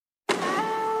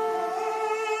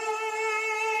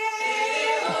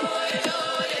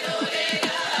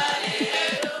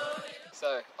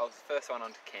first one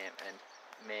onto camp, and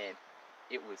man,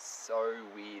 it was so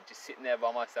weird just sitting there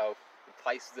by myself. The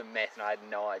place was a mess and I had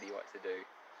no idea what to do.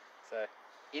 So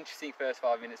interesting first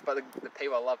 5 minutes, but the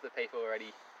people, I love the people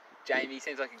already. Jamie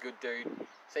seems like a good dude,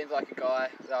 seems like a guy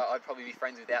that I'd probably be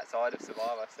friends with outside of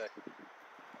Survivor. So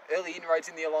early inroads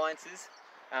in the alliances.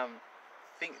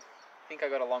 Think I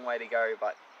got a long way to go,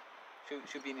 but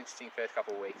should be an interesting first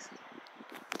couple of weeks.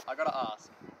 I gotta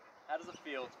ask, how does it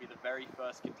feel to be the very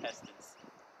first contestants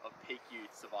of Peak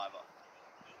Youth Survivor?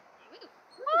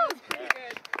 Pretty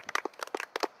good.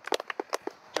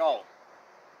 Joel,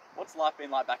 what's life been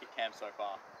like back at camp so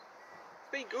far?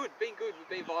 It's been good. We've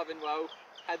been vibing well.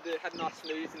 Had a nice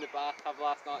snooze in the bathtub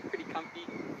last night. Pretty comfy.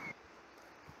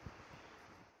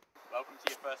 Welcome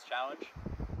to your first challenge.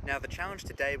 Now the challenge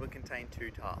today will contain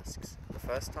 2 tasks. The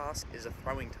first task is a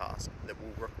throwing task that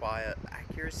will require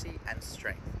accuracy and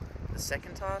strength. The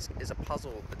second task is a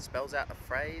puzzle that spells out a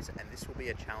phrase, and this will be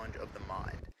a challenge of the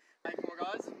mind. Hey, four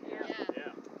guys?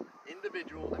 Yeah.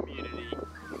 Individual immunity,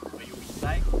 where you'll be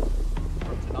safe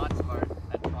from tonight's vote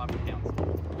at Tribal Council.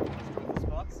 Let's draw the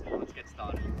spots and let's get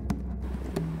started.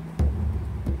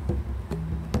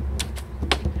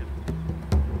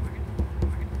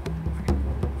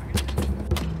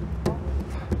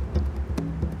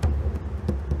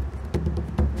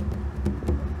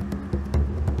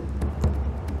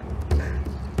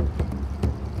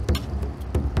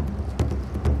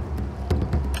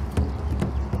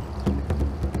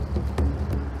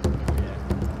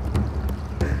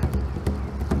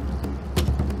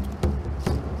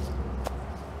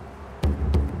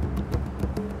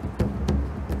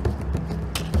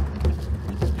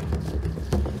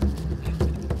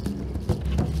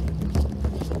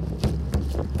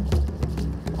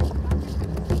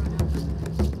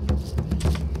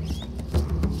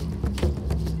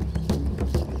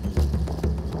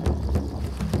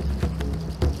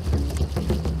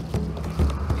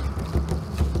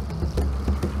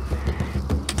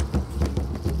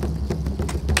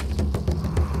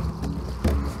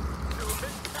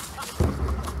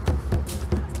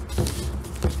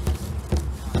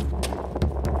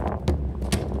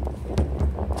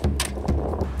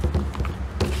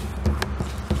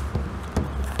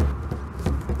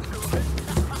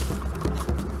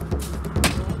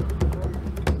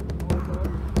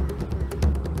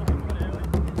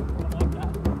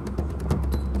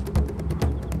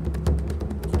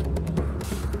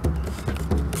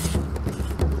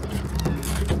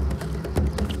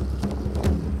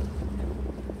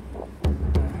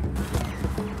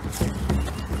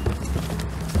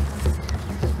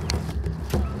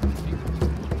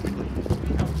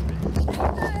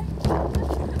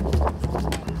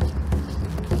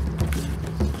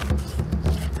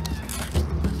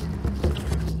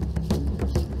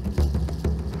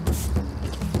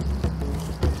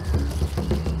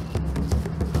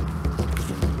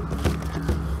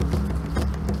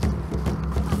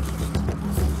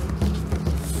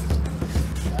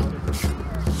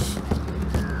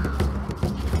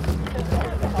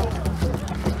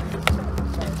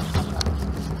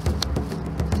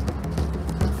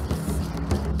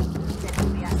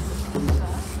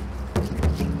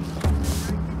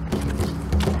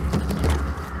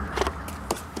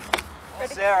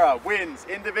 Sarah wins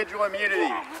individual immunity.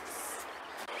 Yes.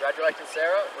 Congratulations,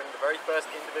 Sarah, winning the very first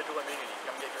individual immunity.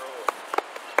 Come get your award.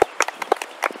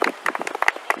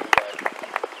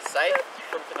 Safe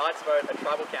from tonight's vote at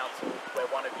Tribal Council, where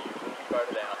one of you will be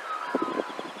voted out.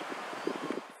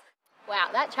 Wow,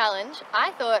 that challenge,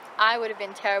 I thought I would have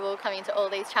been terrible coming to all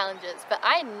these challenges, but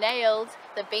I nailed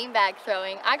the beanbag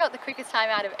throwing. I got the quickest time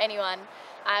out of anyone.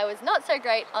 I was not so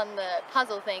great on the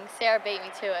puzzle thing. Sarah beat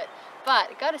me to it.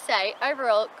 But gotta say,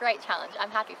 overall, great challenge.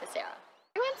 I'm happy for Sarah.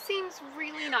 Everyone seems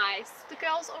really nice. The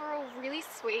girls are all really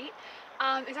sweet.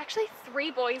 There's actually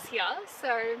 3 boys here,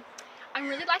 so I'm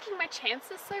really liking my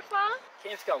chances so far.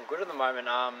 Camp's going good at the moment.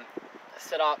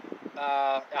 Set up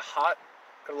our hut,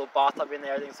 got a little bathtub in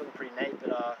there, everything's looking pretty neat.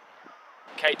 But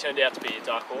Kate turned out to be a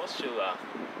dark horse. She'll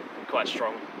be quite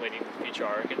strong leading into the future,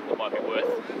 I reckon. It might be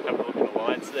worth having a look at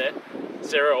Alliance there.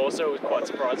 Sarah also was quite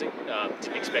surprising.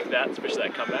 Didn't expect that, especially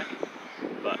that comeback.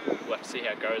 But we'll have to see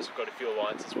how it goes. We've got a few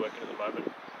alliances working at the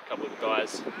moment. A couple of the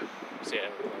guys. We'll see how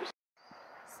it goes.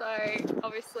 So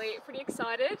obviously pretty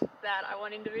excited that I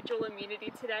won individual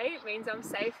immunity today. It means I'm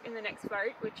safe in the next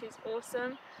vote, which is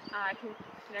awesome. I can,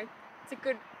 it's a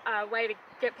good way to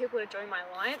get people to join my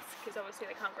alliance, because obviously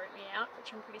they can't vote me out,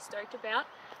 which I'm pretty stoked about.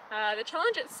 The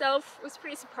challenge itself was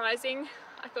pretty surprising.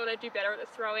 I thought I'd do better at the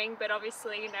throwing, but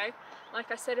obviously, like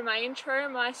I said in my intro,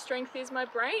 my strength is my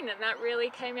brain, and that really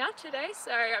came out today,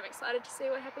 so I'm excited to see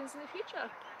what happens in the future.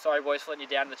 sorry boys for letting you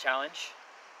down in the challenge.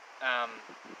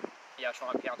 Yeah, I'll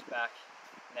try and bounce back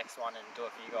next one and do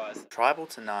it for you guys. Tribal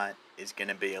tonight is going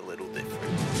to be a little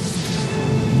different.